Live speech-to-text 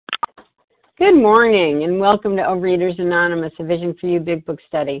Good morning and welcome to Overeaters Anonymous, a Vision for You Big Book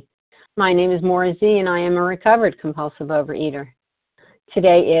Study. My name is Maura Z and I am a recovered compulsive overeater.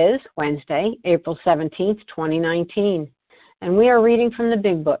 Today is Wednesday, April 17th, 2019, and we are reading from the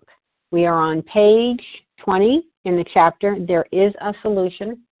Big Book. We are on page 20 in the chapter, There is a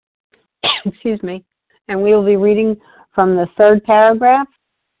Solution, excuse me, and we will be reading from the third paragraph,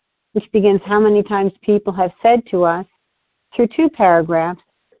 which begins, how many times people have said to us, through two paragraphs,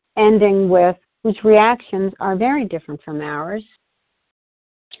 ending with, whose reactions are very different from ours.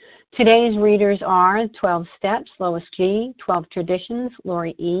 Today's readers are 12 Steps, Lois G., 12 Traditions,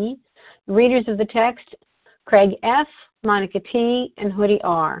 Lori E., the readers of the text, Craig F., Monica T., and Hoodie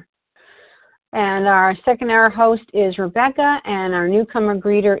R. And our second hour host is Rebecca, and our newcomer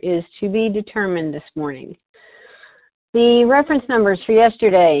greeter is to be determined this morning. The reference numbers for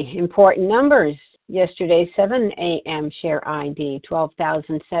yesterday, important numbers. Yesterday's 7 a.m. share ID,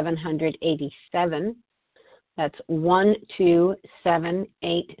 12,787. That's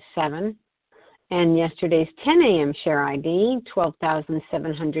 12787. And yesterday's 10 a.m. share ID,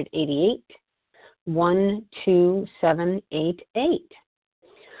 12,788. 12788.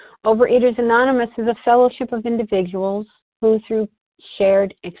 Overeaters Anonymous is a fellowship of individuals who, through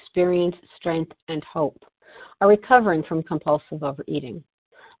shared experience, strength, and hope, are recovering from compulsive overeating.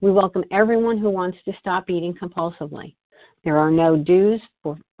 We welcome everyone who wants to stop eating compulsively. There are no dues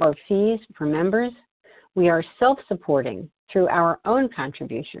or fees for members. We are self-supporting through our own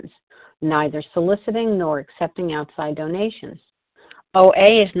contributions, neither soliciting nor accepting outside donations.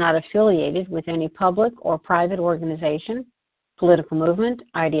 OA is not affiliated with any public or private organization, political movement,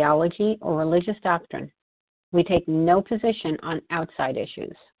 ideology, or religious doctrine. We take no position on outside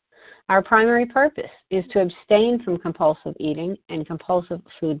issues. Our primary purpose is to abstain from compulsive eating and compulsive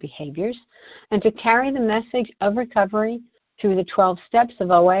food behaviors and to carry the message of recovery through the 12 steps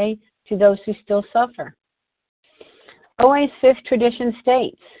of OA to those who still suffer. OA's fifth tradition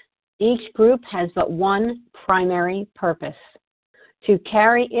states, each group has but one primary purpose, to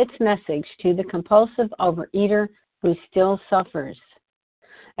carry its message to the compulsive overeater who still suffers.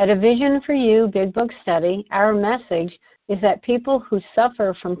 At a Vision for You Big Book Study, our message is that people who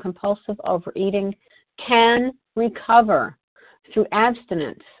suffer from compulsive overeating can recover through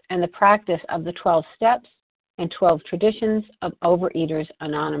abstinence and the practice of the 12 steps and 12 traditions of Overeaters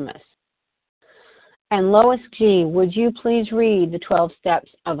Anonymous. And Lois G., would you please read the 12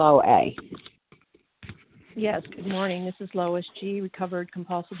 steps of OA? Yes, good morning. This is Lois G., recovered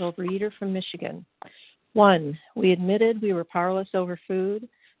compulsive overeater from Michigan. 1, we admitted we were powerless over food,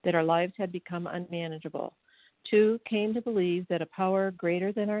 that our lives had become unmanageable. 2, came to believe that a power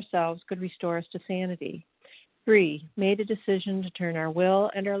greater than ourselves could restore us to sanity. 3, made a decision to turn our will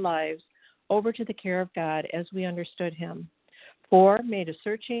and our lives over to the care of God as we understood Him. 4, made a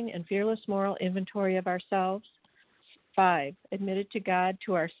searching and fearless moral inventory of ourselves. 5, admitted to God,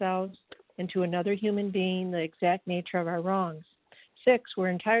 to ourselves, and to another human being the exact nature of our wrongs. 6, we're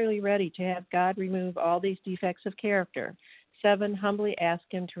entirely ready to have God remove all these defects of character. 7, humbly asked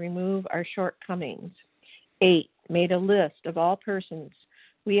Him to remove our shortcomings. 8, made a list of all persons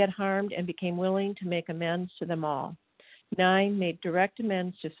we had harmed and became willing to make amends to them all. 9, made direct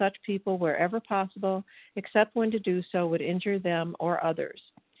amends to such people wherever possible, except when to do so would injure them or others.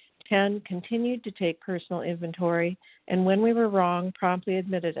 10, continued to take personal inventory, and when we were wrong, promptly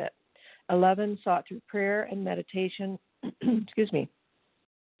admitted it. 11, sought through prayer and meditation,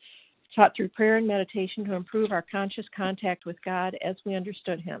 sought through prayer and meditation to improve our conscious contact with God as we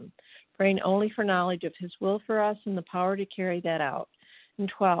understood Him, praying only for knowledge of His will for us and the power to carry that out. And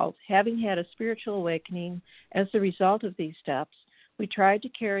 12, having had a spiritual awakening as the result of these steps, we tried to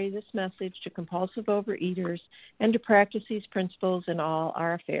carry this message to compulsive overeaters and to practice these principles in all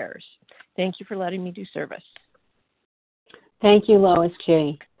our affairs. Thank you for letting me do service. Thank you, Lois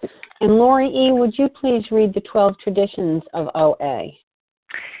G. And Lori E., would you please read the 12 traditions of OA?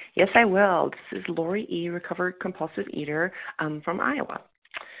 Yes, I will. This is Lori E., recovered compulsive eater from Iowa.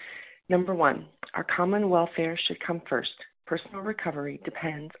 Number 1, our common welfare should come first. Personal recovery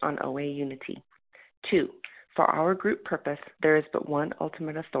depends on OA unity. 2, for our group purpose, there is but one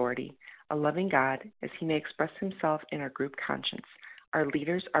ultimate authority, a loving God, as He may express Himself in our group conscience. Our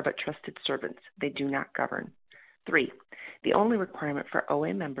leaders are but trusted servants. They do not govern. 3, the only requirement for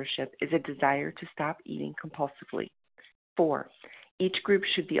OA membership is a desire to stop eating compulsively. 4, each group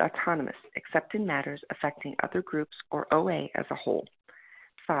should be autonomous, except in matters affecting other groups or OA as a whole.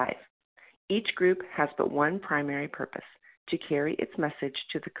 5, each group has but one primary purpose, to carry its message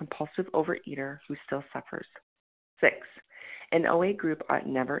to the compulsive overeater who still suffers. 6, an OA group ought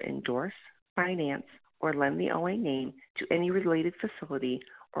never endorse, finance, or lend the OA name to any related facility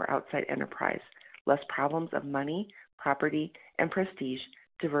or outside enterprise, lest problems of money, property, and prestige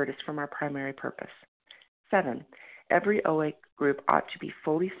divert us from our primary purpose. 7. Every OA group ought to be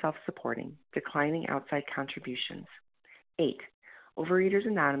fully self-supporting, declining outside contributions. 8. Overeaters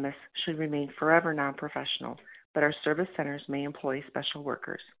Anonymous should remain forever non-professional, but our service centers may employ special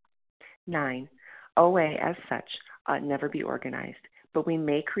workers. 9. OA, as such, ought never be organized, but we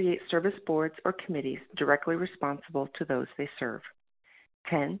may create service boards or committees directly responsible to those they serve.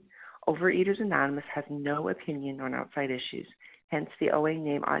 10. Overeaters Anonymous has no opinion on outside issues, hence the OA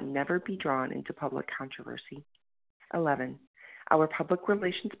name ought never be drawn into public controversy. 11. Our public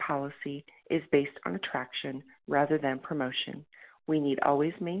relations policy is based on attraction rather than promotion. We need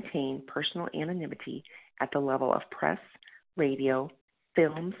always maintain personal anonymity at the level of press, radio,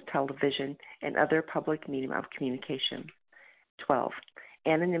 films, television, and other public medium of communication. 12.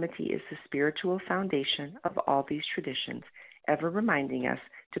 Anonymity is the spiritual foundation of all these traditions, ever reminding us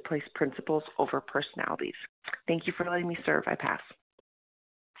to place principles over personalities. Thank you for letting me serve. I pass.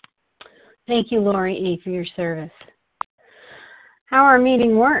 Thank you, Lori E., for your service. How our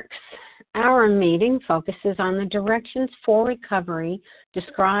meeting works. Our meeting focuses on the directions for recovery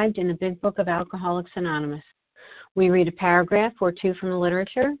described in the Big Book of Alcoholics Anonymous. We read a paragraph or two from the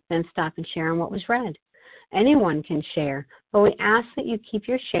literature, then stop and share on what was read. Anyone can share, but we ask that you keep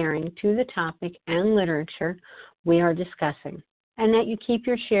your sharing to the topic and literature we are discussing, and that you keep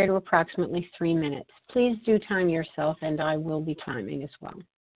your share to approximately 3 minutes. Please do time yourself, and I will be timing as well.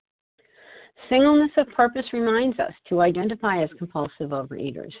 Singleness of purpose reminds us to identify as compulsive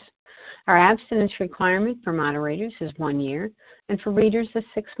overeaters. Our abstinence requirement for moderators is 1 year, and for readers is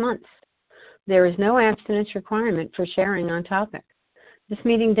 6 months. There is no abstinence requirement for sharing on topic. This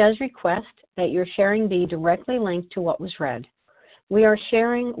meeting does request that your sharing be directly linked to what was read. We are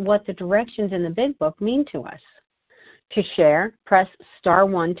sharing what the directions in the Big Book mean to us. To share, press star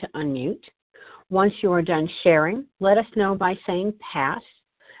 1 to unmute. Once you are done sharing, let us know by saying pass,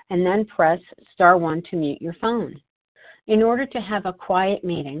 and then press star 1 to mute your phone. In order to have a quiet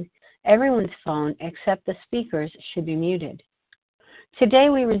meeting, everyone's phone except the speaker's should be muted. Today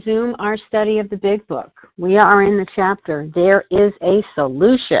we resume our study of the Big Book. We are in the chapter, There is a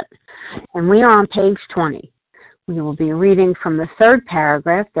Solution, and we are on page 20. We will be reading from the 3rd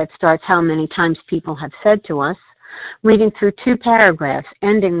paragraph that starts how many times people have said to us, reading through 2 paragraphs,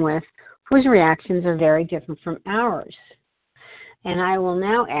 ending with whose reactions are very different from ours. And I will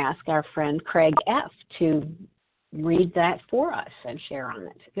now ask our friend Craig F. to read that for us and share on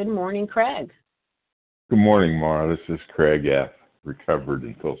it. Good morning, Craig. Good morning, Mara. This is Craig F., recovered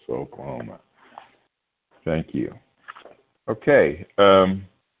in Tulsa, Oklahoma. Thank you. Okay. How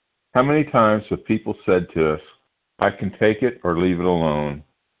many times have people said to us, I can take it or leave it alone.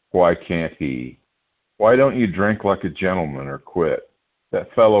 Why can't he? Why don't you drink like a gentleman or quit?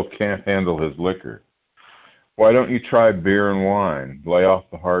 That fellow can't handle his liquor. Why don't you try beer and wine? Lay off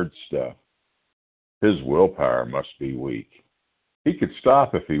the hard stuff. His willpower must be weak. He could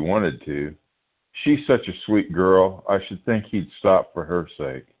stop if he wanted to. She's such a sweet girl, I should think he'd stop for her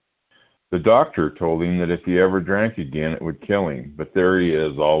sake. The doctor told him that if he ever drank again, it would kill him, but there he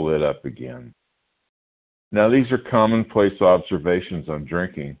is, all lit up again. Now, these are commonplace observations on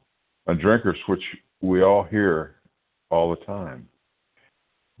drinking, on drinkers, which we all hear all the time.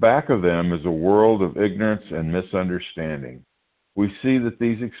 Back of them is a world of ignorance and misunderstanding. We see that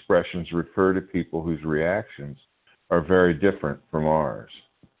these expressions refer to people whose reactions are very different from ours.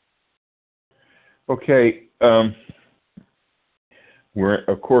 Okay,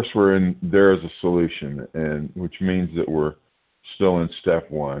 we're in There is a Solution, and which means that we're still in step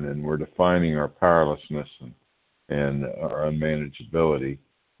 1, and we're defining our powerlessness and our unmanageability.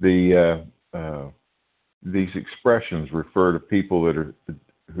 These expressions refer to people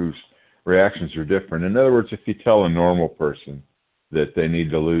whose reactions are different. In other words, if you tell a normal person that they need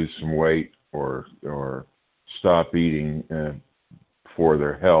to lose some weight or stop eating for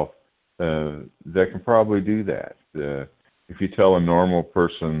their health, they can probably do that. If you tell a normal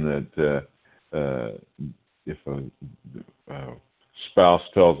person that if a spouse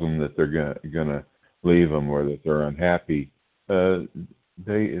tells them that they're gonna leave them or that they're unhappy,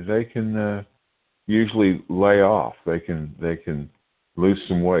 they can usually lay off. They can lose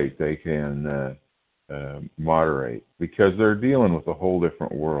some weight. They can moderate because they're dealing with a whole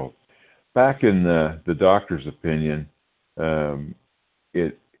different world. Back in the doctor's opinion, on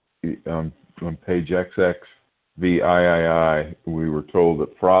page XXVIII, we were told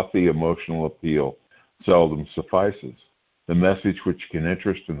that frothy emotional appeal seldom suffices. The message which can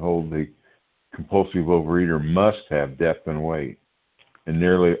interest and hold the compulsive overeater must have depth and weight. In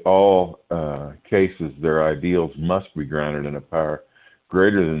nearly all cases, their ideals must be grounded in a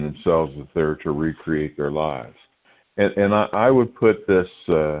greater than themselves if they're to recreate their lives. And I would put this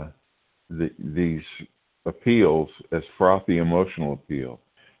these appeals as frothy emotional appeal,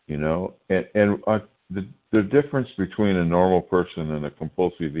 you know, and the difference between a normal person and a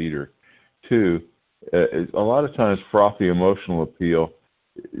compulsive eater, too, is a lot of times frothy emotional appeal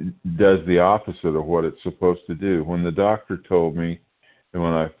does the opposite of what it's supposed to do. When the doctor told me, and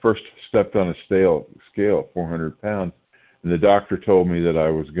when I first stepped on a scale 400 pounds, and the doctor told me that I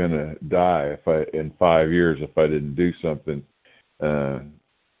was going to die in 5 years if I didn't do something,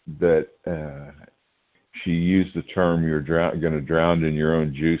 she used the term "you're going to drown in your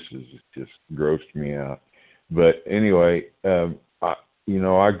own juices." It just grossed me out. But anyway, I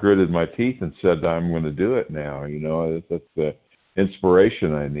gritted my teeth and said, "I'm going to do it now." You know, that's the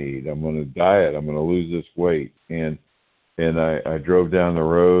inspiration I need. I'm going to diet. I'm going to lose this weight. And I drove down the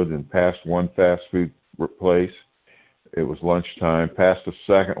road and passed one fast food place. It was lunchtime. Passed a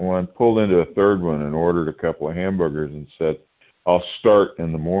second one, pulled into a third one, and ordered a couple of hamburgers and said, "I'll start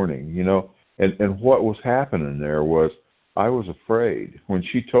in the morning." You know. And what was happening there was I was afraid. When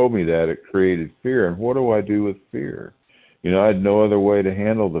she told me that, it created fear. And what do I do with fear? You know, I had no other way to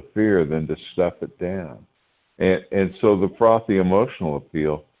handle the fear than to stuff it down. And so the frothy emotional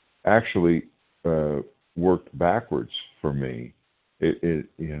appeal actually worked backwards for me. It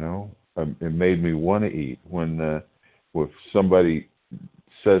made me want to eat. When if somebody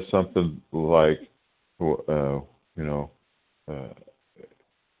says something like,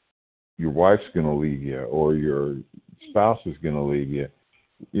 your wife's going to leave you or your spouse is going to leave you,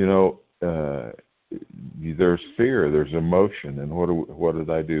 there's fear, there's emotion. And what did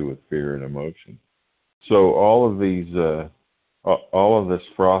I do with fear and emotion? So all of this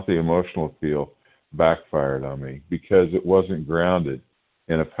frothy emotional appeal backfired on me because it wasn't grounded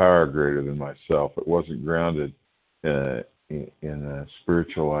in a power greater than myself. It wasn't grounded in a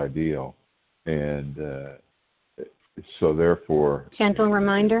spiritual ideal. And so therefore... Gentle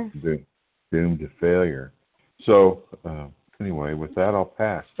reminder. Doomed to failure. So anyway, with that, I'll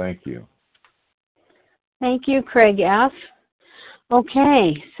pass. Thank you. Thank you, Craig F.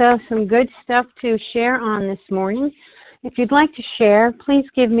 Okay, so some good stuff to share on this morning. If you'd like to share, please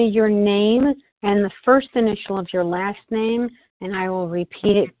give me your name and the first initial of your last name, and I will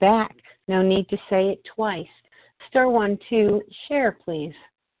repeat it back. No need to say it twice. Star 1 to share, please.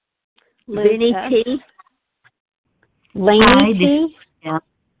 Vinny T. Lainey T. Yeah.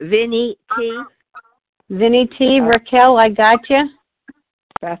 Vinny T. Vinny T. Raquel, I got you.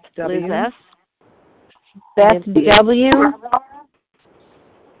 Beth W. Liz S. Beth W.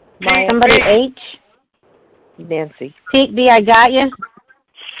 Somebody H. Nancy. Pete B, I got you.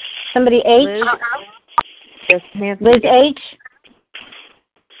 Somebody H. Liz. Yes, Nancy. Liz H.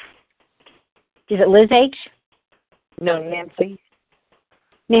 Is it Liz H? No, Nancy.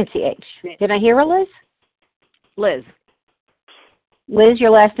 Nancy H. Did I hear a Liz? Liz. Liz,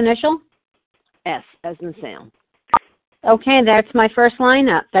 your last initial? S, as in Sam. Okay, that's my first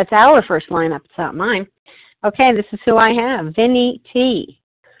lineup. That's our first lineup. It's not mine. Okay, this is who I have. Vinny T,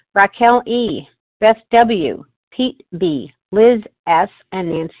 Raquel E, Beth W, Pete B, Liz S, and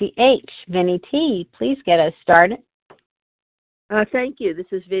Nancy H. Vinny T, please get us started. Thank you.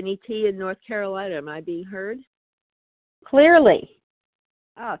 This is Vinny T in North Carolina. Am I being heard? Clearly.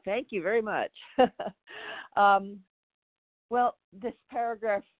 Oh, thank you very much. Well, this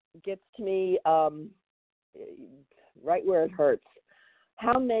paragraph gets to me right where it hurts.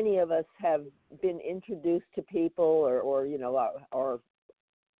 How many of us have been introduced to people or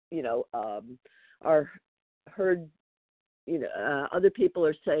heard, other people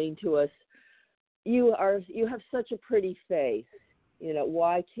are saying to us, you have such a pretty face,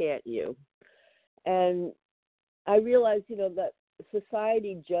 why can't you? And I realize, that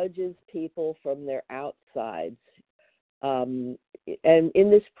society judges people from their outsides. And in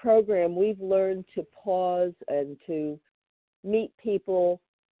this program, we've learned to pause and to meet people,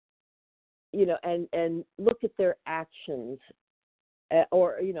 and look at their actions, and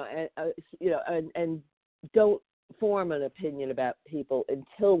don't form an opinion about people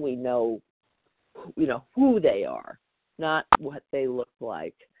until we know, who they are, not what they look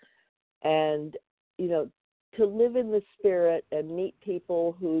like. And, to live in the spirit and meet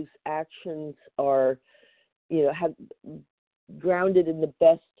people whose actions are, have grounded in the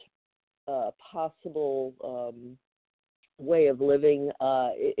best possible way of living.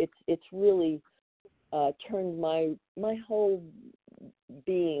 It's really turned my whole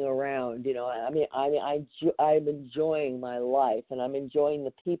being around. I'm enjoying my life, and I'm enjoying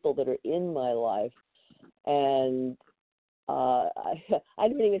the people that are in my life, and I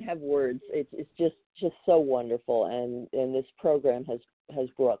don't even have words. It's just so wonderful, and this program has has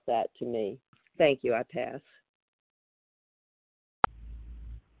brought that to me. Thank you. I pass.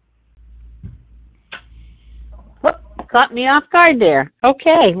 Whoop, caught me off guard there.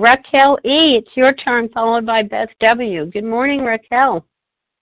 Okay, Raquel E., it's your turn, followed by Beth W. Good morning, Raquel.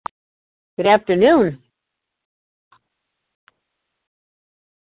 Good afternoon.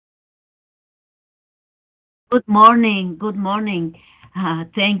 Good morning. Good morning.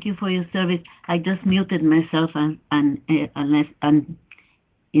 Thank you for your service. I just muted myself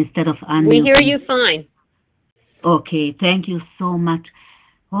instead of unmuting. We hear you fine. Okay. Thank you so much.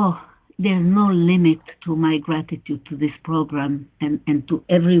 Oh, there's no limit to my gratitude to this program and to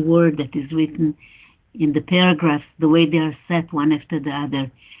every word that is written in the paragraphs, the way they are set one after the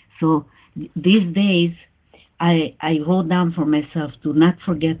other. So these days, I wrote down for myself to not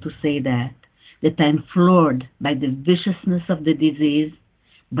forget to say that I'm floored by the viciousness of the disease,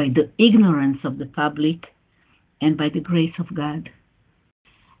 by the ignorance of the public, and by the grace of God.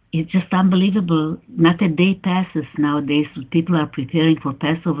 It's just unbelievable. Not a day passes nowadays. People are preparing for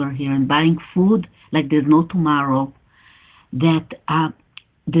Passover here and buying food like there's no tomorrow. That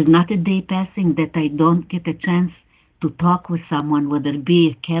there's not a day passing that I don't get a chance to talk with someone, whether it be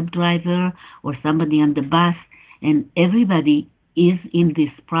a cab driver or somebody on the bus, and everybody is in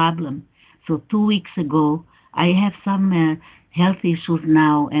this problem. So 2 weeks ago, I have some health issues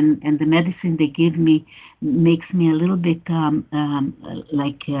now, and the medicine they give me makes me a little bit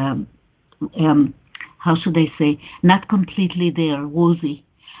how should I say, not completely there, woozy.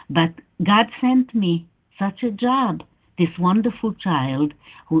 But God sent me such a job. This wonderful child,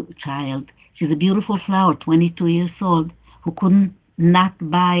 she's a beautiful flower, 22 years old, who couldn't not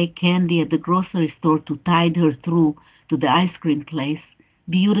buy candy at the grocery store to tide her through to the ice cream place.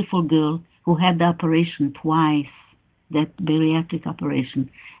 Beautiful girl who had the operation twice, that bariatric operation,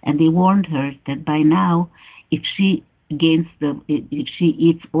 and they warned her that by now, if she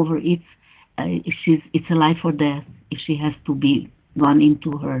overeats, it's a life or death if she has to be gone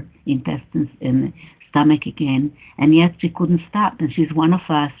into her intestines and stomach again. And yet she couldn't stop, and she's one of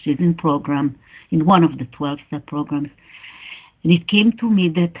us. She's in one of the 12-step programs. And it came to me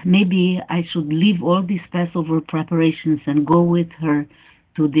that maybe I should leave all these Passover preparations and go with her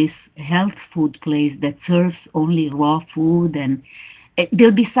to this health food place that serves only raw food, and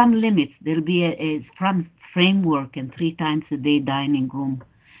there'll be some limits. There'll be a framework and 3 times a day dining room.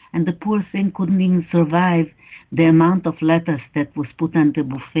 And the poor thing couldn't even survive the amount of lettuce that was put on the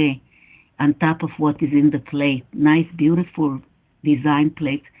buffet on top of what is in the plate. Nice, beautiful design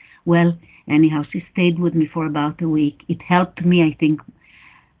plates. Well, anyhow, she stayed with me for about a week. It helped me, I think,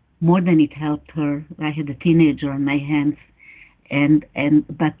 more than it helped her. I had a teenager on my hands.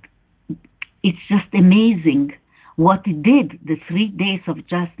 But it's just amazing what it did, the 3 days of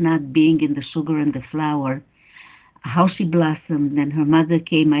just not being in the sugar and the flour, how she blossomed. And her mother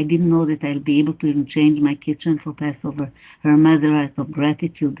came. I didn't know that I'll be able to even change my kitchen for Passover. Her mother, out of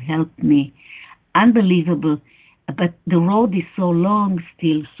gratitude, helped me. Unbelievable. But the road is so long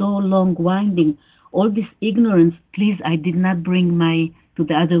still, so long, winding. All this ignorance, please, I did not bring to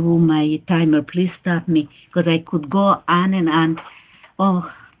the other room my timer. Please stop me, because I could go on and on.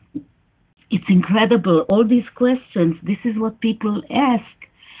 Oh, it's incredible. All these questions, this is what people ask.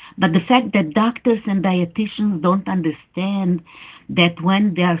 But the fact that doctors and dietitians don't understand that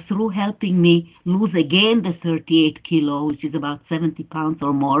when they are through helping me lose again the 38 kilo, which is about 70 pounds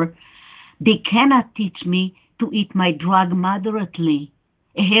or more, they cannot teach me to eat my drug moderately.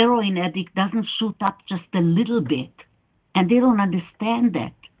 A heroin addict doesn't shoot up just a little bit. And they don't understand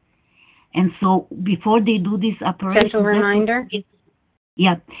that. And so before they do this operation... Special reminder?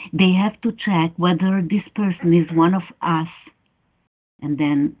 They have to check whether this person is one of us. And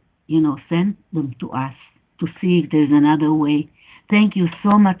then, send them to us to see if there's another way. Thank you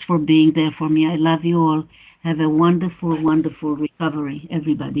so much for being there for me. I love you all. Have a wonderful, wonderful recovery,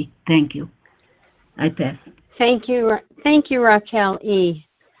 everybody. Thank you. I pass. Thank you, Raquel E.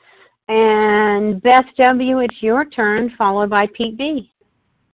 And Beth W., it's your turn, followed by Pete B.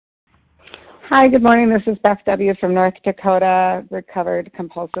 Hi, good morning. This is Beth W. from North Dakota, recovered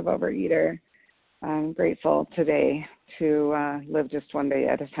compulsive overeater. I'm grateful today to live just one day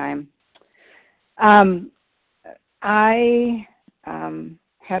at a time. I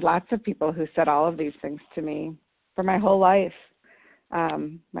had lots of people who said all of these things to me for my whole life.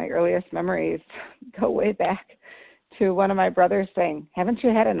 My earliest memories go way back to one of my brothers saying, "Haven't you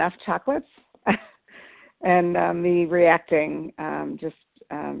had enough chocolates?" and me reacting,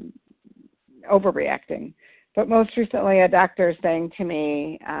 overreacting. But most recently, a doctor saying to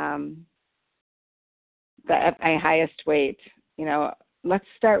me that at my highest weight, let's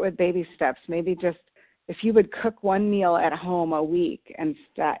start with baby steps. Maybe just if you would cook one meal at home a week and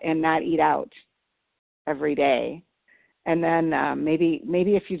not eat out every day, and then maybe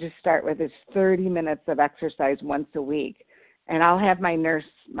if you just start with this 30 minutes of exercise once a week, and I'll have my nurse,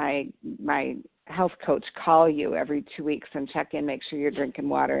 my health coach call you every 2 weeks and check in, make sure you're drinking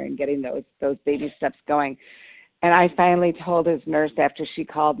water and getting those baby steps going. And I finally told his nurse after she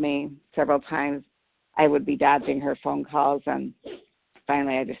called me several times I would be dodging her phone calls, and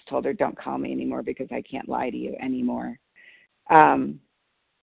finally I just told her, don't call me anymore because I can't lie to you anymore.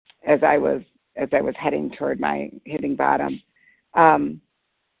 As I was heading toward my hitting bottom, I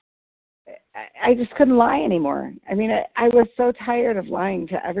just couldn't lie anymore. I mean, I was so tired of lying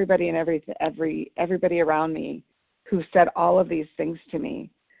to everybody and everybody around me who said all of these things to me,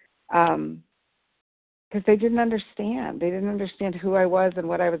 because they didn't understand. They didn't understand who I was and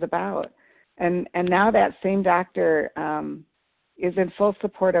what I was about. And now that same doctor is in full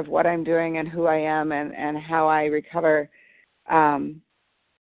support of what I'm doing and who I am and how I recover.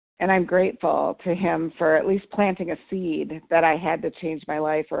 And I'm grateful to him for at least planting a seed that I had to change my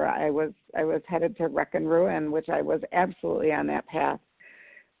life, or I was headed to wreck and ruin, which I was absolutely on that path.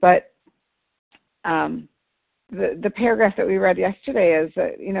 But the paragraph that we read yesterday is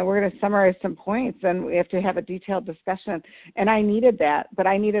that, we're going to summarize some points and we have to have a detailed discussion. And I needed that, but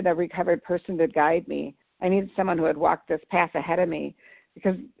I needed a recovered person to guide me. I needed someone who had walked this path ahead of me,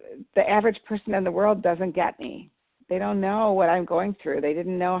 because the average person in the world doesn't get me. They don't know what I'm going through. They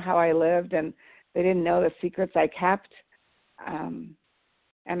didn't know how I lived, and they didn't know the secrets I kept. And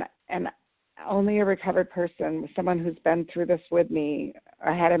only a recovered person, someone who's been through this with me,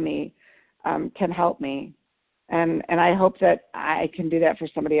 ahead of me, can help me. And I hope that I can do that for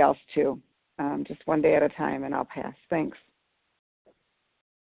somebody else too, just one day at a time, and I'll pass. Thanks.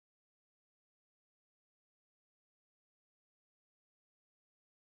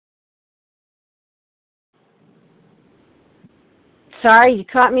 Sorry, you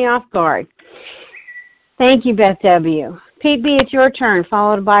caught me off guard. Thank you, Beth W. Pete B., it's your turn,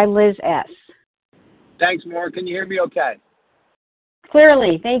 followed by Liz S. Thanks, Maura. Can you hear me okay?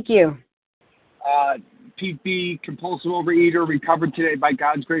 Clearly, thank you. Pete B., compulsive overeater, recovered today by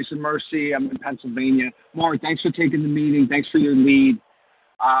God's grace and mercy. I'm in Pennsylvania. Maura, thanks for taking the meeting. Thanks for your lead.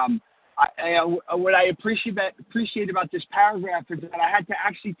 What I appreciate about this paragraph is that I had to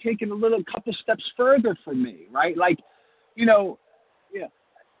actually take it a couple steps further for me, right? Like,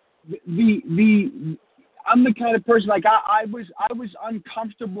 I'm the kind of person, like I was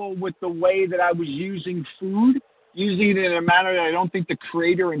uncomfortable with the way that I was using food, using it in a manner that I don't think the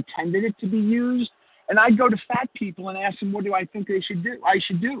Creator intended it to be used. And I'd go to fat people and ask them, what do I think I should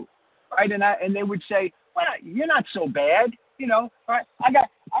do, right? And they would say, well, you're not so bad, right?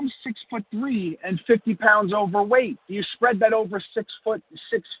 I'm 6'3" and 50 pounds overweight. You spread that over 6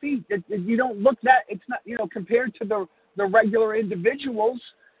 feet. You don't look that. It's not, compared to the regular individuals,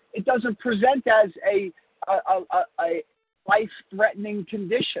 it doesn't present as a life-threatening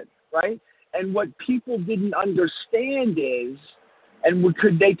condition, right? And what people didn't understand is, and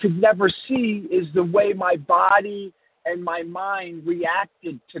they could never see, is the way my body and my mind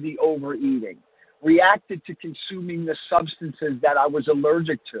reacted to the overeating, reacted to consuming the substances that I was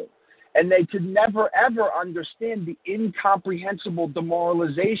allergic to. And they could never, ever understand the incomprehensible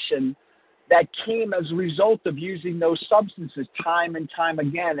demoralization that came as a result of using those substances time and time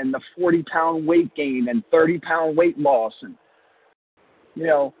again, and the 40-pound weight gain and 30-pound weight loss. And,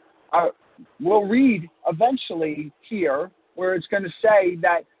 we'll read eventually here where it's going to say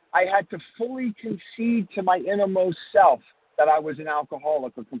that I had to fully concede to my innermost self that I was an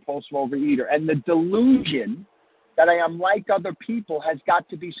alcoholic or compulsive overeater. And the delusion that I am like other people has got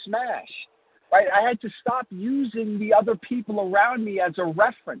to be smashed, right? I had to stop using the other people around me as a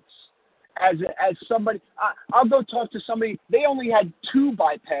reference. As somebody, I'll go talk to somebody. They only had 2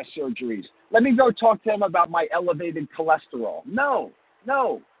 bypass surgeries. Let me go talk to them about my elevated cholesterol. No.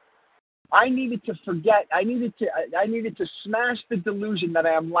 I needed to forget. I needed to smash the delusion that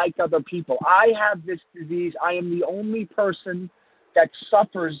I am like other people. I have this disease. I am the only person that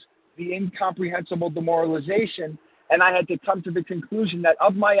suffers the incomprehensible demoralization, and I had to come to the conclusion that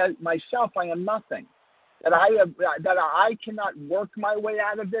of myself, I am nothing. That I cannot work my way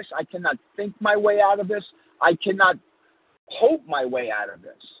out of this. I cannot think my way out of this. I cannot hope my way out of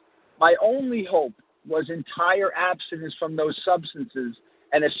this. My only hope was entire abstinence from those substances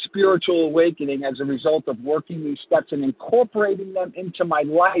and a spiritual awakening as a result of working these steps and incorporating them into my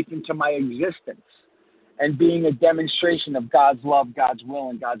life, into my existence, and being a demonstration of God's love, God's will,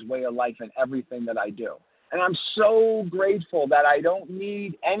 and God's way of life in everything that I do. And I'm so grateful that I don't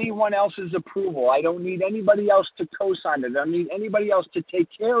need anyone else's approval. I don't need anybody else to co-sign it. I don't need anybody else to take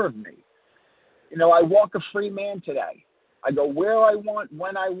care of me. I walk a free man today. I go where I want,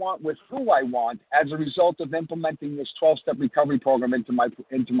 when I want, with who I want, as a result of implementing this 12-step recovery program into my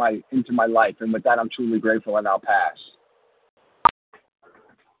life. And with that, I'm truly grateful, and I'll pass.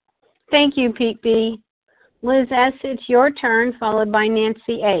 Thank you, Pete B. Liz S., it's your turn, followed by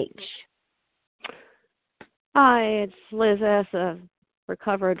Nancy H. Hi, it's Liz S.,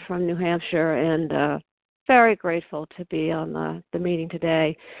 recovered from New Hampshire, and very grateful to be on the meeting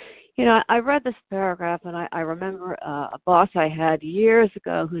today. I read this paragraph, and I remember a boss I had years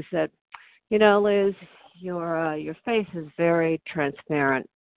ago who said, Liz, your face is very transparent.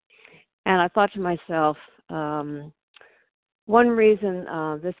 And I thought to myself, one reason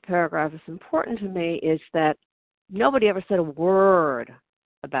this paragraph is important to me is that nobody ever said a word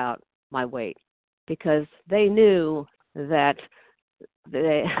about my weight, because they knew that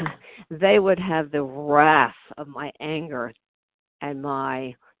they would have the wrath of my anger and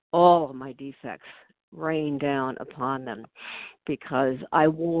all of my defects rain down upon them, because I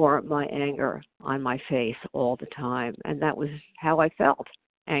wore my anger on my face all the time, and that was how I felt.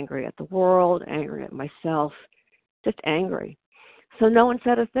 Angry at the world, angry at myself, just angry. So no one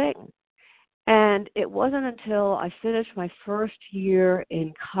said a thing. And it wasn't until I finished my first year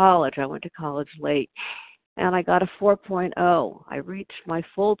in college, I went to college late, and I got a 4.0. I reached my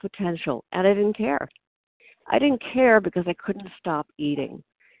full potential, and I didn't care. I didn't care because I couldn't stop eating.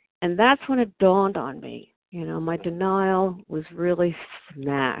 And that's when it dawned on me. My denial was really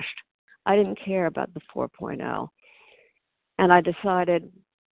smashed. I didn't care about the 4.0. And I decided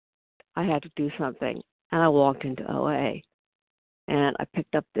I had to do something. And I walked into OA. And I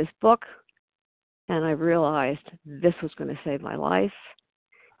picked up this book, and I realized this was going to save my life.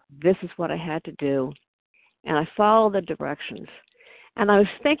 This is what I had to do. And I followed the directions. And I was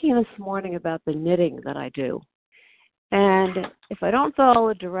thinking this morning about the knitting that I do. And if I don't follow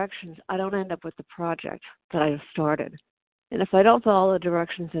the directions, I don't end up with the project that I have started. And if I don't follow the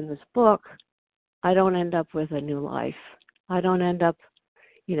directions in this book, I don't end up with a new life. I don't end up,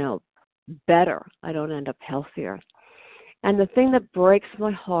 better. I don't end up healthier. And the thing that breaks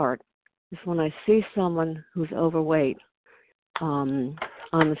my heart is when I see someone who's overweight on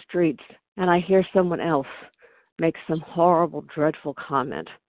the streets, and I hear someone else make some horrible, dreadful comment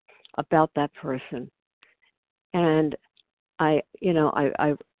about that person. And I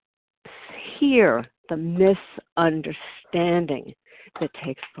hear the misunderstanding that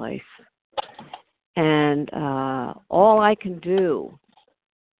takes place. And all I can do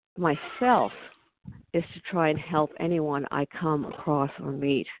myself is to try and help anyone I come across or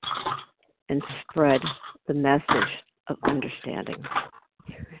meet and spread the message of understanding.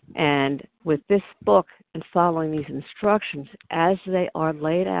 And with this book and following these instructions as they are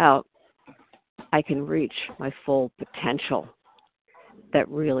laid out, I can reach my full potential that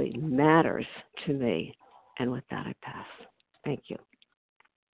really matters to me. And with that, I pass. Thank you.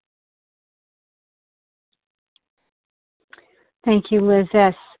 Thank you, Liz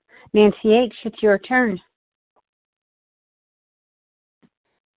S. Nancy H., it's your turn.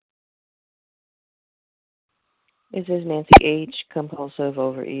 This is Nancy H., compulsive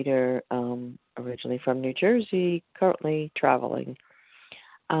overeater, originally from New Jersey, currently traveling.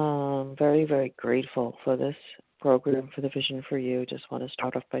 Very, very grateful for this program, for the Vision for You. Just want to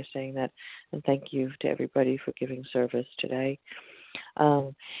start off by saying that, and thank you to everybody for giving service today.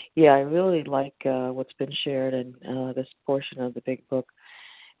 I really like what's been shared in this portion of the big book,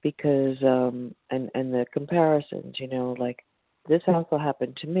 because and the comparisons, like this also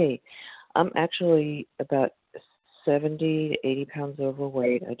happened to me. I'm actually about 70 to 80 pounds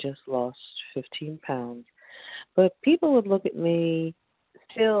overweight. I just lost 15 pounds. But people would look at me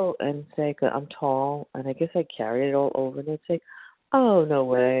still and say, 'cause I'm tall, and I guess I carried it all over, and they'd say, oh, no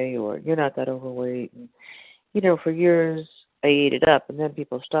way, or you're not that overweight. And, for years I ate it up, and then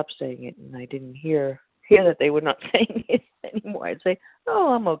people stopped saying it, and I didn't hear that they were not saying it anymore. I'd say,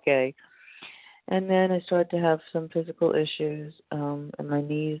 oh, I'm okay. And then I started to have some physical issues, and my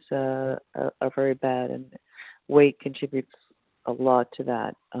knees are very bad, and weight contributes a lot to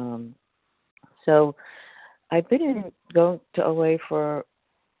that. So I've been going to OA for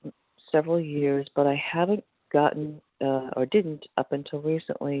several years, but I haven't gotten, or didn't up until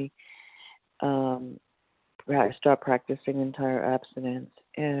recently, start practicing entire abstinence.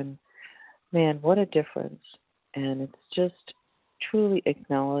 And man, what a difference. And it's just truly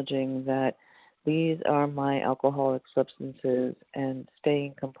acknowledging that these are my alcoholic substances, and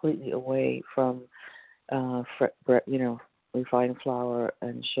staying completely away from, refined flour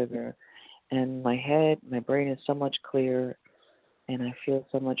and sugar. And my brain is so much clearer, and I feel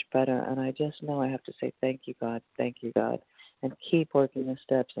so much better. And I just know I have to say, thank you, God. Thank you, God. and keep working the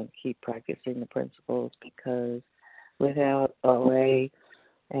steps and keep practicing the principles, because without OA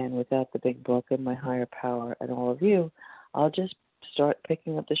and without the big book and my higher power and all of you, I'll just start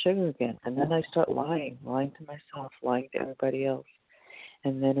picking up the sugar again. And then I start lying to myself, lying to everybody else.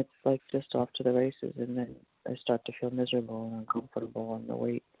 And then it's like just off to the races, and then I start to feel miserable and uncomfortable, and the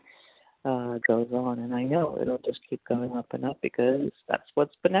weight goes on. And I know it'll just keep going up and up because that's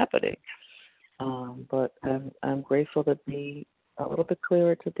what's been happening. But I'm grateful to be a little bit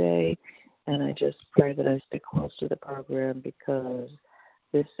clearer today, and I just pray that I stay close to the program because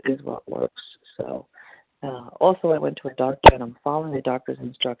this is what works. So also I went to a doctor, and I'm following the doctor's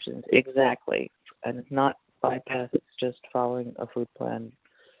instructions exactly. And it's not bypass, it's just following a food plan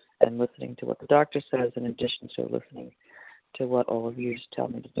and listening to what the doctor says in addition to listening to what all of you tell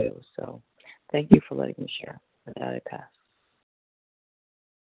me to do. So thank you for letting me share. With that, I pass.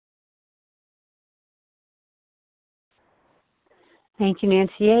 Thank you,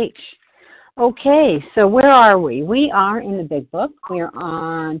 Nancy H. Okay, so where are we? We are in the Big Book. We are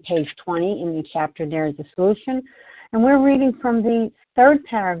on page 20 in the chapter There is a Solution, and we're reading from the third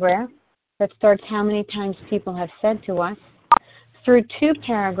paragraph that starts how many times people have said to us, through two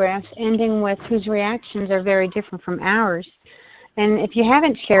paragraphs ending with whose reactions are very different from ours. And if you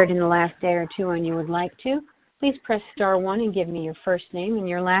haven't shared in the last day or two and you would like to, please press star 1 and give me your first name and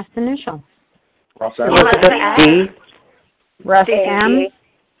your last initial. Elizabeth D. Russ M.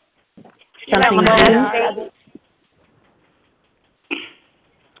 Something G.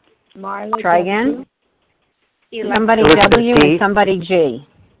 Marla. Try again. Somebody Elizabeth W D. and somebody G.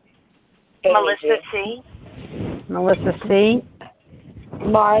 Melissa C. Melissa C.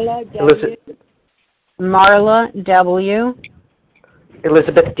 Marla W. Marla W.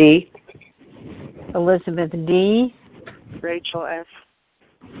 Elizabeth D. Elizabeth D. Rachel S.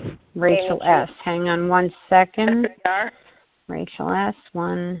 Rachel S. Hang on 1 second. Rachel S.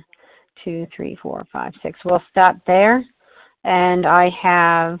 1, 2, 3, 4, 5, 6. We'll stop there. And I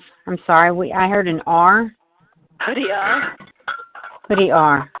have, I'm sorry, I heard an R. Hoodie R. Hoodie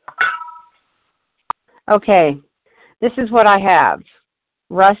R. Okay, this is what I have.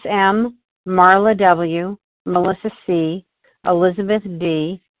 Russ M., Marla W., Melissa C., Elizabeth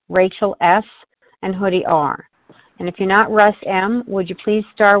D., Rachel S., and Hoodie R. And if you're not Russ M., would you please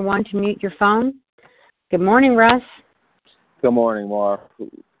star 1 to mute your phone? Good morning, Russ. Good morning, Mar.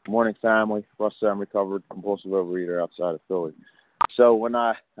 Good morning, family. Russ M., recovered compulsive overeater outside of Philly. So when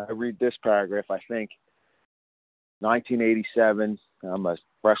I read this paragraph, I think 1987, I'm a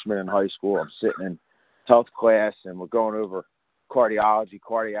freshman in high school. I'm sitting in health class, and we're going over cardiology,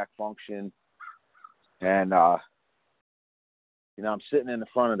 cardiac function. And, I'm sitting in the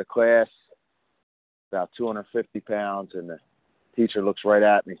front of the class, about 250 pounds, and the teacher looks right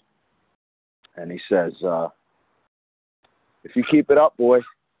at me, and he says, if you keep it up, boy,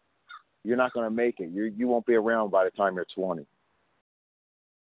 you're not going to make it. You won't be around by the time you're 20.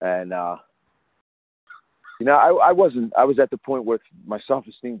 And, I was at the point with my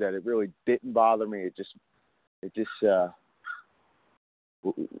self-esteem that it really didn't bother me. It just,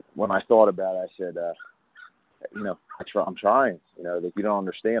 when I thought about it, I said, I'm trying, that you don't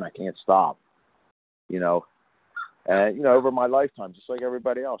understand. I can't stop, and, over my lifetime, just like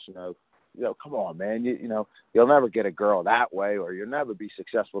everybody else, come on, man, you'll never get a girl that way, or you'll never be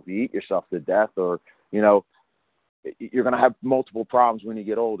successful if you eat yourself to death, or, you're going to have multiple problems when you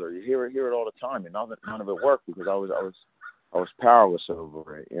get older. You hear it all the time, and none of it worked because I was powerless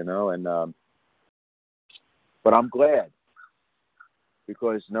over it, and, but I'm glad,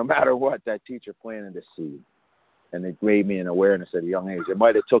 because no matter what, that teacher planted a seed, and it gave me an awareness at a young age. It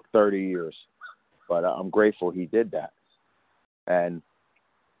might have took 30 years, but I'm grateful he did that. And,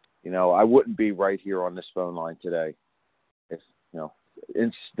 I wouldn't be right here on this phone line today if,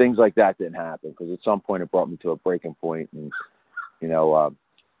 things like that didn't happen, because at some point it brought me to a breaking point, and, I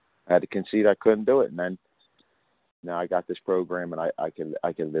had to concede I couldn't do it. And then now I got this program, and I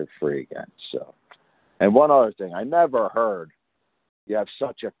can live free again. So, and one other thing, I never heard you have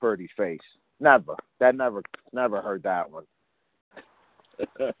such a pretty face. Never heard that one.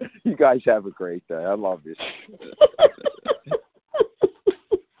 You guys have a great day. I love you.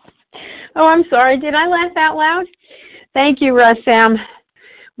 Oh, I'm sorry. Did I laugh out loud? Thank you, Russ Sam.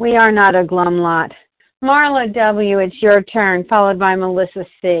 We are not a glum lot. Marla W., it's your turn, followed by Melissa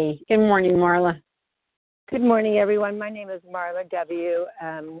C. Good morning, Marla. Good morning, everyone. My name is Marla W.,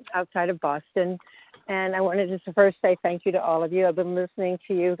 outside of Boston. And I wanted to first say thank you to all of you. I've been listening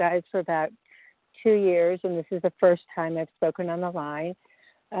to you guys for about 2 years, and this is the first time I've spoken on the line.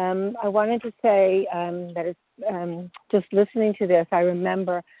 I wanted to say that it's just listening to this, I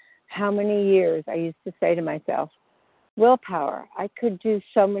remember how many years I used to say to myself, willpower. I could do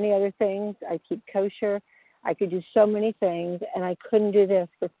so many other things. I keep kosher. I could do so many things, and I couldn't do this.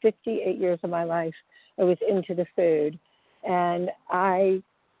 For 58 years of my life, I was into the food. And I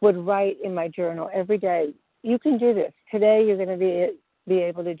would write in my journal every day, you can do this. Today you're going to be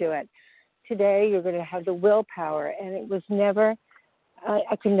able to do it. Today you're going to have the willpower. And it was never,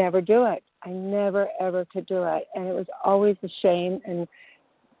 I could never do it. I never, ever could do it. And it was always a shame and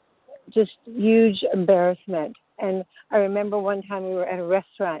just huge embarrassment. And I remember one time we were at a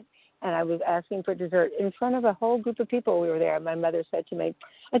restaurant, and I was asking for dessert in front of a whole group of people. We were there. My mother said to me,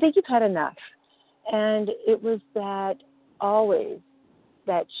 I think you've had enough. And it was always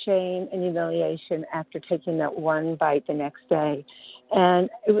that shame and humiliation after taking that one bite the next day. And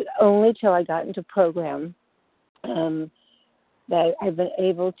it was only till I got into program that I've been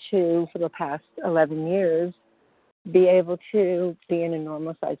able to, for the past 11 years, be able to be in a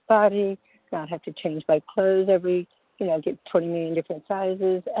normal-sized body, not have to change my clothes every, get 20 million different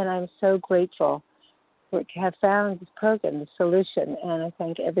sizes. And I'm so grateful to have found this program, the solution. And I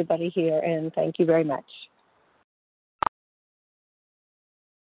thank everybody here, and thank you very much.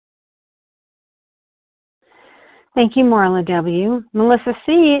 Thank you, Marla W. Melissa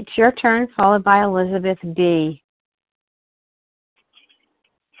C., it's your turn, followed by Elizabeth D.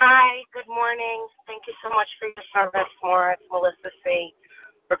 Hi, good morning. Thank you so much for your service, Maura. It's Melissa C.,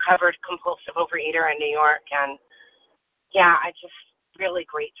 recovered compulsive overeater in New York. And, yeah, I just really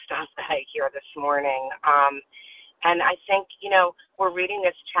great stuff that I hear this morning. And I think, we're reading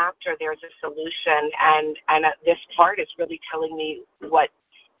this chapter, there's a solution, and this part is really telling me what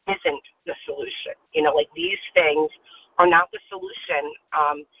isn't the solution. These things are not the solution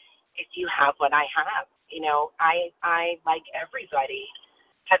if you have what I have. I like everybody,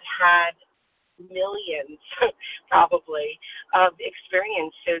 have had millions, probably, of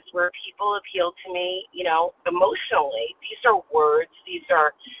experiences where people appeal to me, emotionally. These are words. These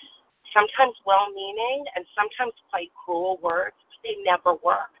are sometimes well-meaning and sometimes quite cruel words. But they never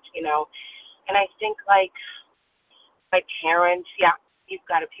worked, And I think, like, my parents, you've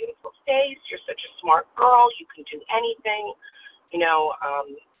got a beautiful face. You're such a smart girl. You can do anything.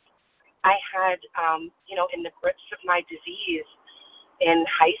 I had, in the grips of my disease in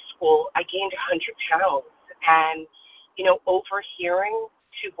high school, I gained 100 pounds. And, overhearing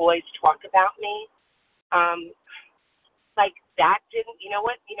two boys talk about me, that didn't, you know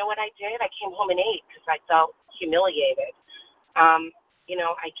what I did? I came home and ate because I felt humiliated.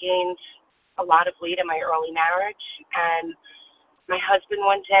 I gained a lot of weight in my early marriage, and my husband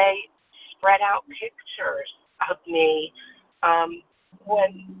one day spread out pictures of me,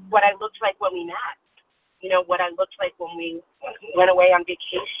 what I looked like when we met, what I looked like when we went away on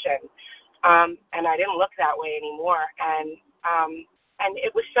vacation. And I didn't look that way anymore. And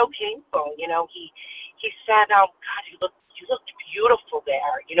it was so painful. He said, God, you looked beautiful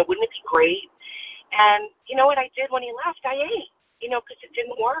there. Wouldn't it be great? And you know what I did when he left? I ate, because it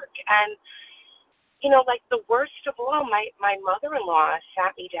didn't work. And the worst of all, my mother-in-law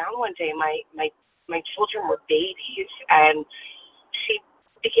sat me down one day. My children were babies, and she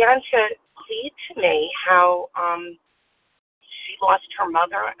began to plead to me how she lost her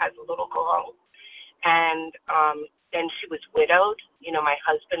mother as a little girl, and then she was widowed. My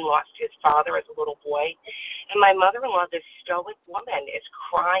husband lost his father as a little boy, and my mother-in-law, this stoic woman, is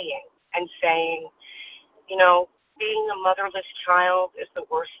crying and saying, being a motherless child is the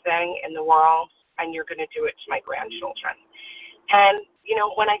worst thing in the world, and you're going to do it to my grandchildren. And,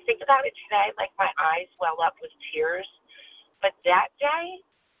 when I think about it today, my eyes well up with tears. But that day,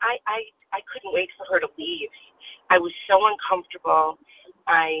 I couldn't wait for her to leave. I was so uncomfortable.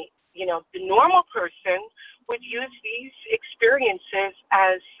 The normal person would use these experiences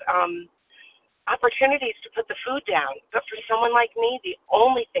as opportunities to put the food down. But for someone like me, the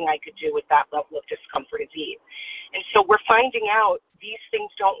only thing I could do with that level of discomfort is eat. And so we're finding out these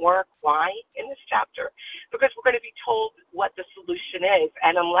things don't work. Why in this chapter? Because we're going to be told what the solution is.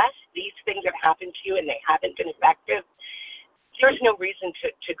 And unless these things have happened to you and they haven't been effective, there's no reason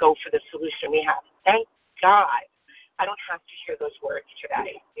to go for the solution we have. Thank God I don't have to hear those words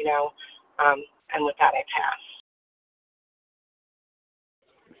today, and with that, I pass.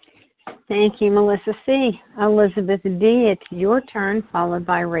 Thank you, Melissa C. Elizabeth D., it's your turn, followed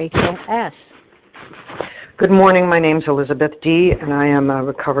by Rachel S. Good morning. My name's Elizabeth D., and I am a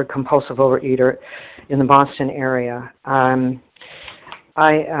recovered compulsive overeater in the Boston area. I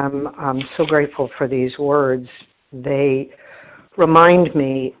am so grateful for these words. They remind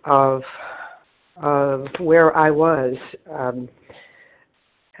me of where I was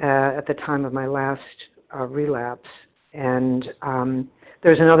at the time of my last relapse. And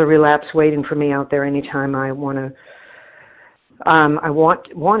there's another relapse waiting for me out there anytime I want to I want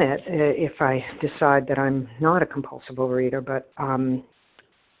it if I decide that I'm not a compulsive overeater, but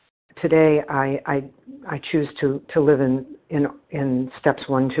today I choose to live in steps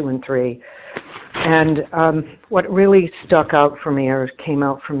 1, 2, and 3. And what really stuck out for me or came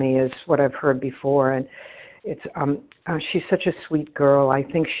out for me is what I've heard before, and it's she's such a sweet girl. I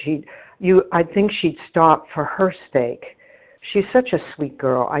think she'd stop for her sake. She's such a sweet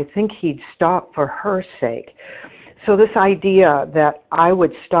girl. I think he'd stop for her sake. So this idea that I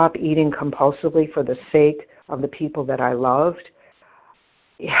would stop eating compulsively for the sake of the people that I loved,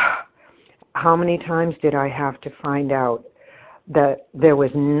 yeah, how many times did I have to find out that there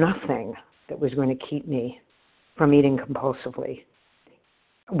was nothing that was going to keep me from eating compulsively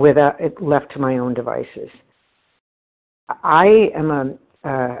without it left to my own devices? I am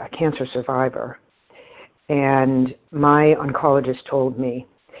a cancer survivor, and my oncologist told me,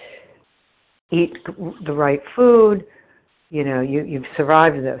 eat the right food, you've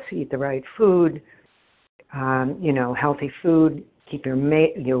survived this, eat the right food, healthy food, keep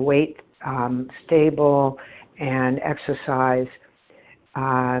your weight stable, and exercise.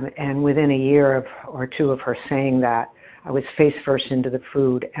 And within a year or two of her saying that, I was face first into the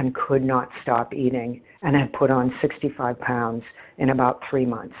food and could not stop eating, and had put on 65 pounds in about 3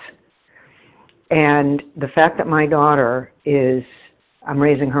 months. And the fact that my daughter I'm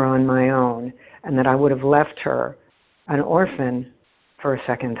raising her on my own, and that I would have left her an orphan for a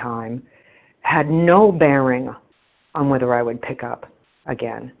second time, had no bearing on whether I would pick up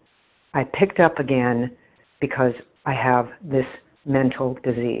again. I picked up again because I have this mental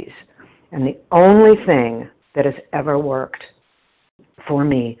disease. And the only thing that has ever worked for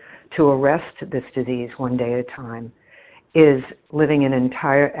me to arrest this disease one day at a time is living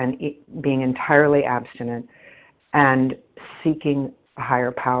being entirely abstinent and seeking a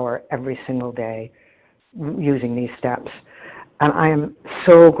higher power every single day using these steps. And I am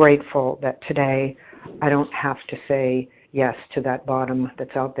so grateful that today I don't have to say yes to that bottom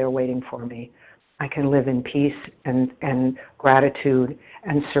that's out there waiting for me. I can live in peace and gratitude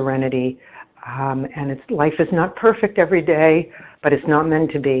and serenity. And life is not perfect every day, but it's not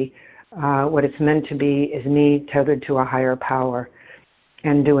meant to be. What it's meant to be is me tethered to a higher power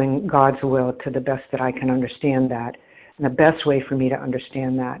and doing God's will to the best that I can understand that. And the best way for me to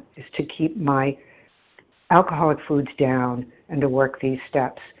understand that is to keep my alcoholic foods down and to work these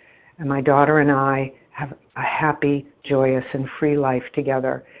steps. And my daughter and I have a happy, joyous, and free life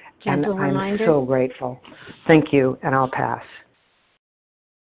together. Gentle and reminder. I'm so grateful. Thank you, and I'll pass.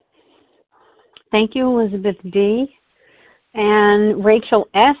 Thank you, Elizabeth D. And Rachel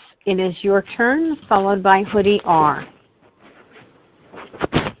S., it is your turn, followed by Hoodie R.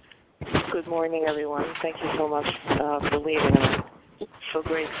 Good morning, everyone. Thank you so much for leaving. I'm so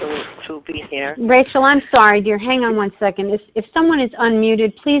grateful to be here. Rachel, I'm sorry, dear. Hang on one second. If someone is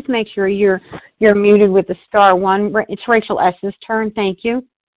unmuted, please make sure you're muted with the *1. It's Rachel S.'s turn. Thank you.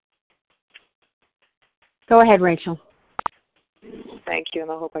 Go ahead, Rachel. Thank you,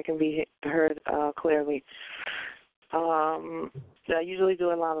 and I hope I can be heard clearly. I usually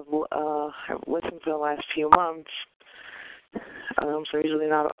do a lot of listening for the last few months, so usually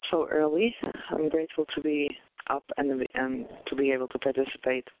not so early. I'm grateful to be up and to be able to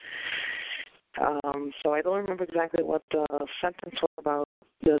participate. So I don't remember exactly what the sentence was about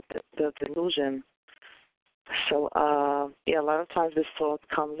the delusion. So, a lot of times this thought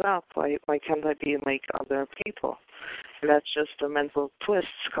comes up, why can't I be like other people? And that's just the mental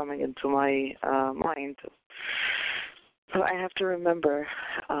twists coming into my mind. So I have to remember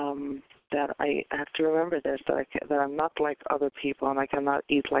that I'm not like other people, and I cannot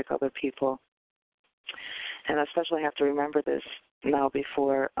eat like other people. And I especially have to remember this now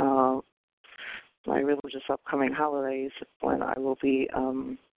before my religious upcoming holidays, when I will be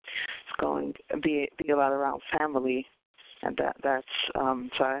be a lot around family, and that's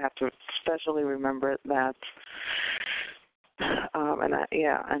so I have to especially remember that.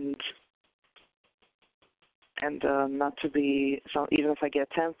 And not to be, so even if I get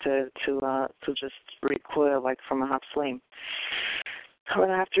tempted to just recoil like from a hot flame. But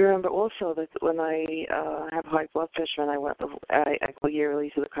I have to remember also that when I have high blood pressure, and I go yearly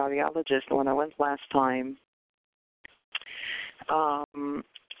to the cardiologist, and when I went last time,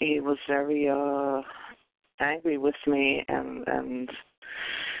 he was very angry with me and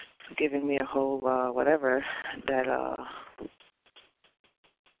giving me a whole whatever that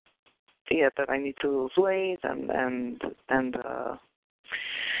that I need to lose weight and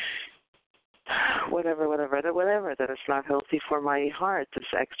whatever that it's not healthy for my heart, this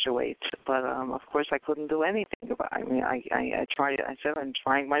extra weight. But of course I couldn't do anything about it. I mean I tried. I said I'm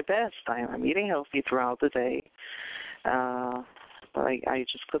trying my best. I'm eating healthy throughout the day, but I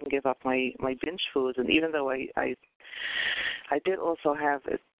just couldn't give up my binge foods. And even though I did also have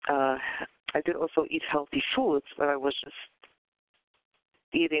it, I did also eat healthy foods, but I was just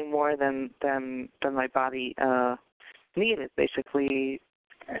eating more than my body needed. Basically,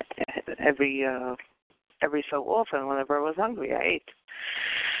 every so often, whenever I was hungry, I ate.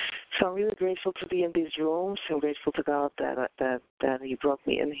 So I'm really grateful to be in these rooms. I'm grateful to God that He brought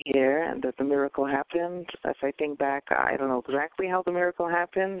me in here and that the miracle happened. As I think back, I don't know exactly how the miracle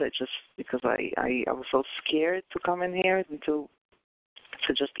happened. It's just because I was so scared to come in here and to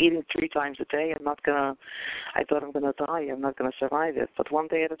just eating 3 times a day. I thought I'm gonna die. I'm not gonna survive it. But one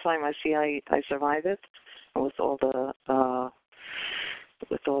day at a time, I see I survived it, and with all the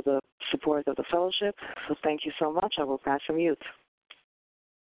support of the fellowship. So thank you so much. I will pass the mute.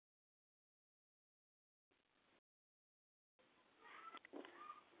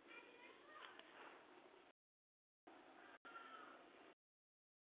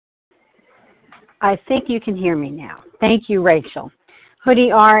 I think you can hear me now. Thank you, Rachel.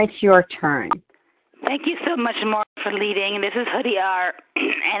 Hoodie R, it's your turn. Thank you so much, Maura, for leading. This is Hoodie R,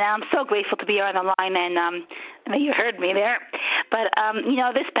 and I'm so grateful to be on the line, and I know you heard me there. But,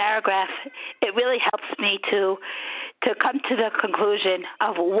 this paragraph, it really helps me to come to the conclusion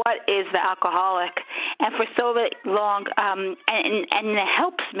of what is the alcoholic. And for so long, and it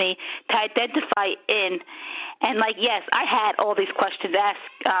helps me to identify in. And yes, I had all these questions asked.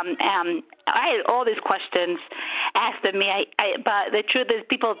 I had all these questions asked of me. But the truth is,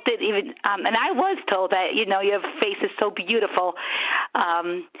 people didn't even. And I was told that your face is so beautiful.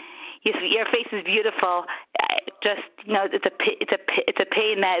 Your face is beautiful. Just it's a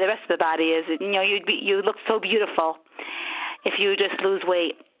pain that the rest of the body is. You look so beautiful if you just lose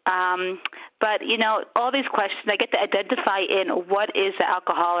weight. But all these questions, I get to identify in what is the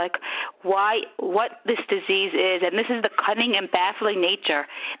alcoholic, what this disease is, and this is the cunning and baffling nature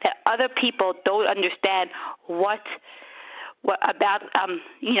that other people don't understand what about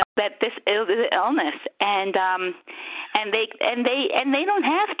that this is an illness, and they don't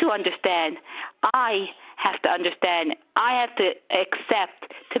have to understand. I have to understand. I have to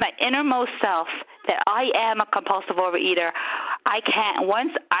accept to my innermost self that I am a compulsive overeater. I can't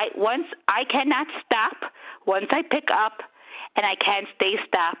once I cannot stop. Once I pick up, and I can't stay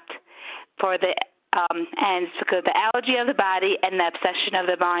stopped for the and it's because the allergy of the body and the obsession of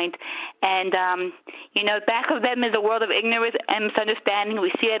the mind. And, back of them is a world of ignorance and misunderstanding.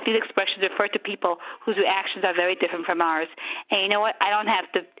 We see that these expressions refer to people whose reactions are very different from ours. And you know what? I don't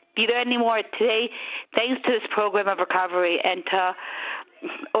have to be there anymore today, thanks to this program of recovery and to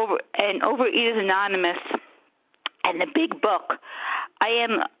Overeaters Anonymous and the big book. I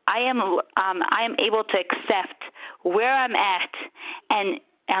am able to accept where I'm at and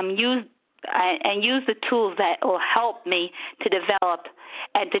use the tools that will help me to develop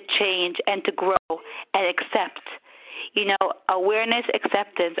and to change and to grow and accept. Awareness,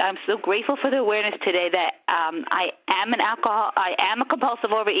 acceptance. I'm so grateful for the awareness today that I am a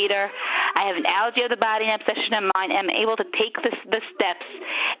compulsive overeater. I have an allergy of the body and obsession of mind. I'm able to take the steps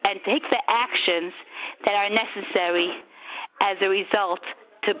and take the actions that are necessary as a result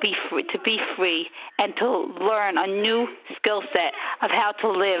to be free and to learn a new skill set of how to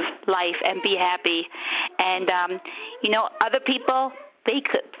live life and be happy. And other people, they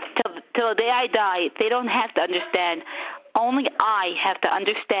could till the day I die, they don't have to understand. Only I have to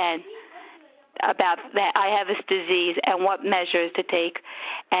understand about that I have this disease and what measures to take.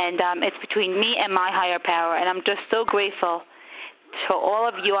 And it's between me and my higher power. And I'm just so grateful to all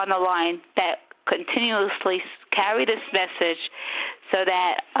of you on the line that continuously carry this message so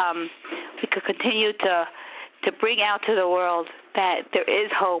that we could continue to bring out to the world that there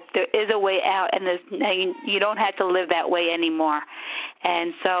is hope, there is a way out, and you don't have to live that way anymore.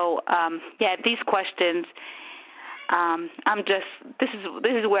 And so, these questions, this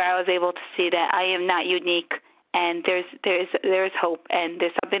is where I was able to see that I am not unique, and there is hope, and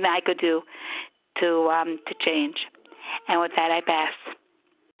there's something that I could do to change. And with that, I pass.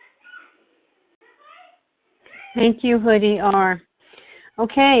 Thank you, Hoodie R.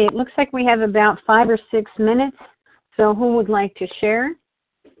 Okay, it looks like we have about 5 or 6 minutes. So who would like to share?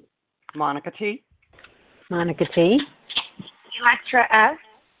 Monica T. Monica T. Electra S.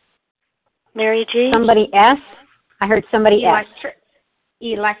 Mary G. Somebody S. I heard somebody S.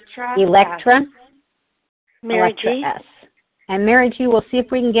 Electra. Mary Electra G. S. And Mary G, we'll see if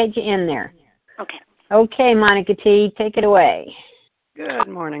we can get you in there. Okay. Okay, Monica T, take it away. Good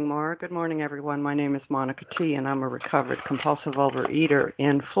morning, Maura. Good morning, everyone. My name is Monica T., and I'm a recovered compulsive overeater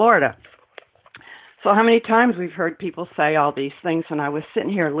in Florida. So how many times we've heard people say all these things, and I was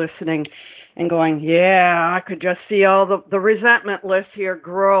sitting here listening, and going, yeah, I could just see all the resentment list here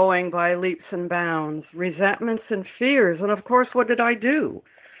growing by leaps and bounds, resentments and fears. And of course, what did I do?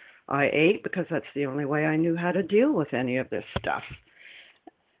 I ate because that's the only way I knew how to deal with any of this stuff.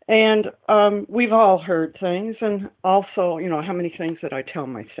 And we've all heard things, and also, how many things that I tell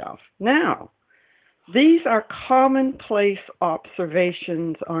myself. Now, these are commonplace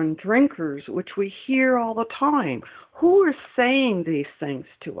observations on drinkers, which we hear all the time. Who are saying these things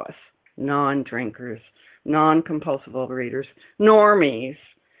to us? Non-drinkers, non-compulsive overeaters, normies.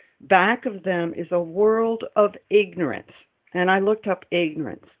 Back of them is a world of ignorance. And I looked up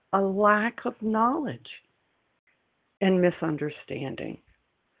ignorance, a lack of knowledge and misunderstanding.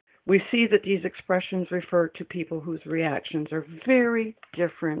 We see that these expressions refer to people whose reactions are very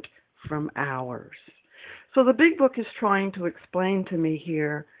different from ours. So the big book is trying to explain to me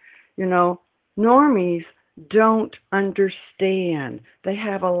here, normies don't understand. They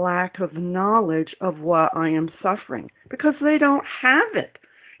have a lack of knowledge of what I am suffering because they don't have it.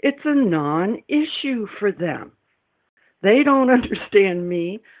 It's a non-issue for them. They don't understand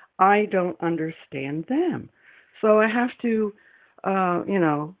me. I don't understand them. So I have to,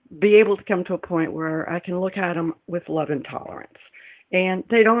 be able to come to a point where I can look at them with love and tolerance. And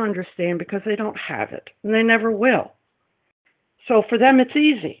they don't understand because they don't have it, and they never will. So for them, it's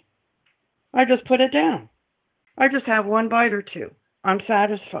easy. I just put it down. I just have one bite or two. I'm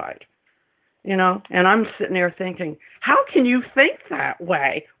satisfied, and I'm sitting there thinking, how can you think that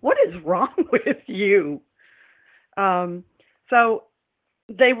way? What is wrong with you? So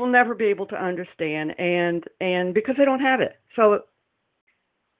they will never be able to understand, and because they don't have it. So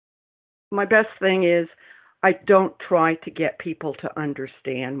my best thing is I don't try to get people to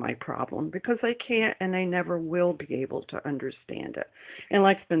understand my problem because they can't and they never will be able to understand it. And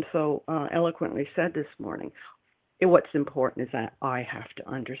like it's been so eloquently said this morning, what's important is that I have to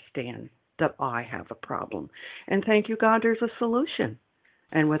understand that I have a problem. And thank you, God, there's a solution.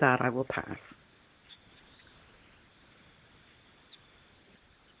 And with that, I will pass.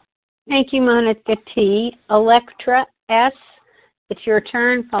 Thank you, Monica T. Electra S., it's your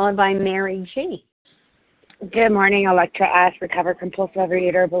turn, followed by Mary G. Good morning, Electra S., recovered compulsive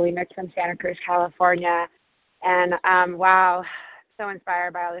overeater, bulimic from Santa Cruz, California. And wow, so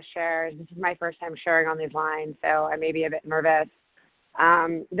inspired by all the shares. This is my first time sharing on these lines, so I may be a bit nervous.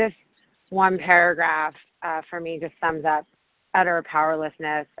 This one paragraph for me just sums up utter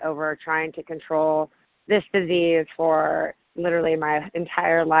powerlessness over trying to control this disease for literally my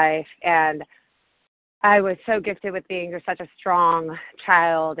entire life. And I was so gifted with being just such a strong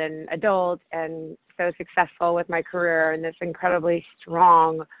child and adult and so successful with my career and this incredibly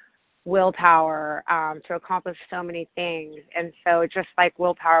strong willpower to accomplish so many things. And so just like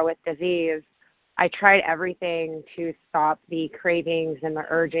willpower with disease, I tried everything to stop the cravings and the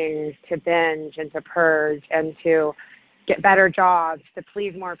urgings to binge and to purge and to get better jobs, to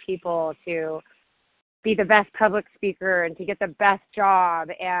please more people, to be the best public speaker and to get the best job,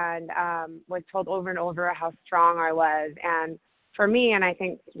 and was told over and over how strong I was. And for me, and I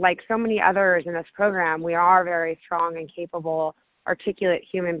think like so many others in this program, we are very strong and capable, articulate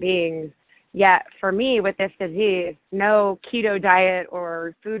human beings. Yet for me with this disease, no keto diet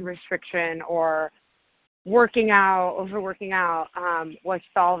or food restriction or overworking out was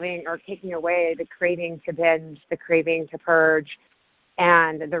solving or taking away the craving to binge, the craving to purge,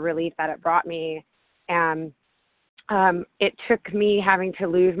 and the relief that it brought me. And it took me having to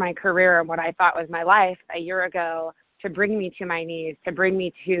lose my career and what I thought was my life a year ago to bring me to my knees, to bring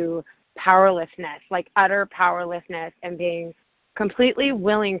me to powerlessness, like utter powerlessness, and being completely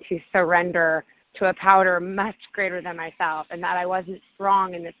willing to surrender to a power much greater than myself, and that I wasn't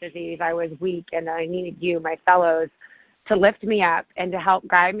strong in this disease. I was weak, and I needed you, my fellows, to lift me up and to help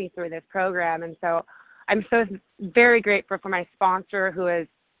guide me through this program. And so I'm so very grateful for my sponsor who has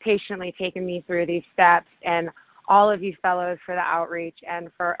patiently taken me through these steps, and all of you fellows for the outreach, and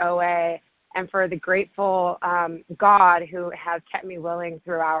for OA, and for the grateful God who has kept me willing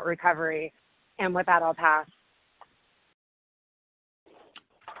throughout recovery. And with that, I'll pass.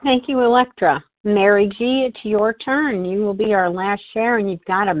 Thank you, Electra. Mary G., it's your turn. You will be our last share, and you've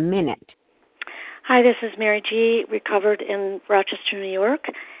got a minute. Hi, this is Mary G., recovered in Rochester, New York.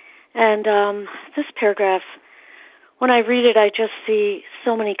 And this paragraph, when I read it, I just see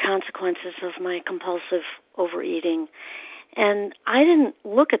so many consequences of my compulsive overeating. And I didn't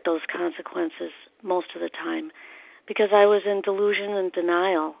look at those consequences most of the time because I was in delusion and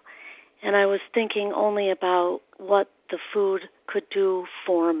denial. And I was thinking only about what the food could do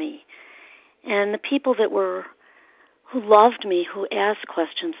for me. And the people who loved me, who asked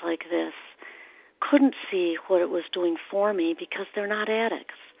questions like this, couldn't see what it was doing for me because they're not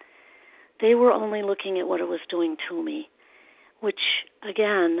addicts. they were only looking at what it was doing to me, which,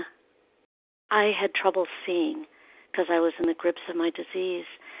 again, I had trouble seeing because I was in the grips of my disease.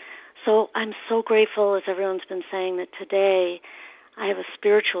 So I'm so grateful, as everyone's been saying, that today I have a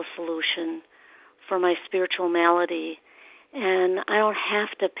spiritual solution for my spiritual malady, and I don't have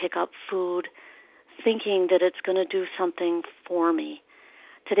to pick up food thinking that it's going to do something for me.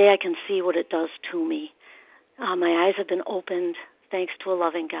 Today I can see what it does to me. My eyes have been opened thanks to a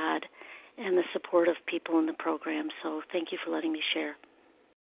loving God and the support of people in the program. So thank you for letting me share.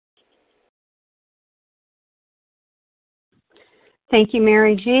 Thank you,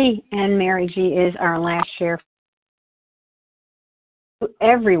 Mary G. And Mary G. is our last share. To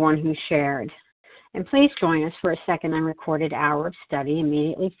everyone who shared. And please join us for a second unrecorded hour of study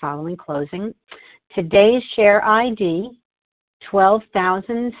immediately following closing. Today's share ID,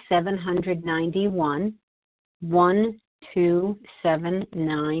 12,791,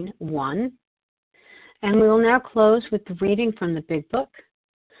 12791. And we will now close with the reading from the Big Book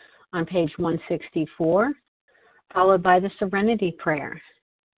on page 164, followed by the Serenity Prayer.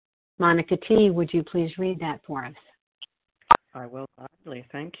 Monica T., would you please read that for us? I will gladly,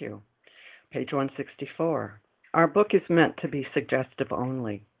 thank you. Page 164. Our book is meant to be suggestive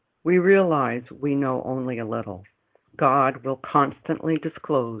only. We realize we know only a little. God will constantly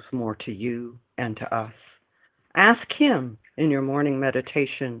disclose more to you and to us. Ask Him in your morning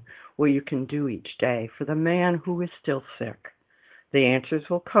meditation what you can do each day for the man who is still sick. The answers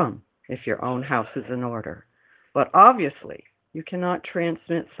will come if your own house is in order. But obviously, you cannot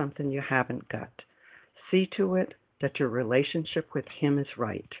transmit something you haven't got. See to it that your relationship with Him is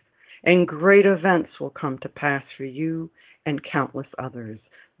right, and great events will come to pass for you and countless others.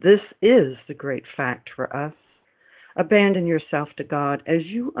 This is the great fact for us. Abandon yourself to God as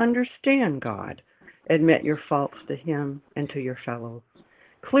you understand God. Admit your faults to Him and to your fellows.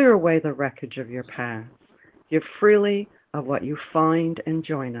 Clear away the wreckage of your past. Give freely of what you find and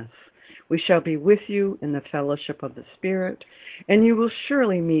join us. We shall be with you in the fellowship of the Spirit, and you will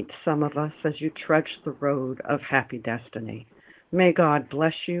surely meet some of us as you trudge the road of happy destiny. May God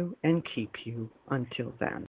bless you and keep you until then.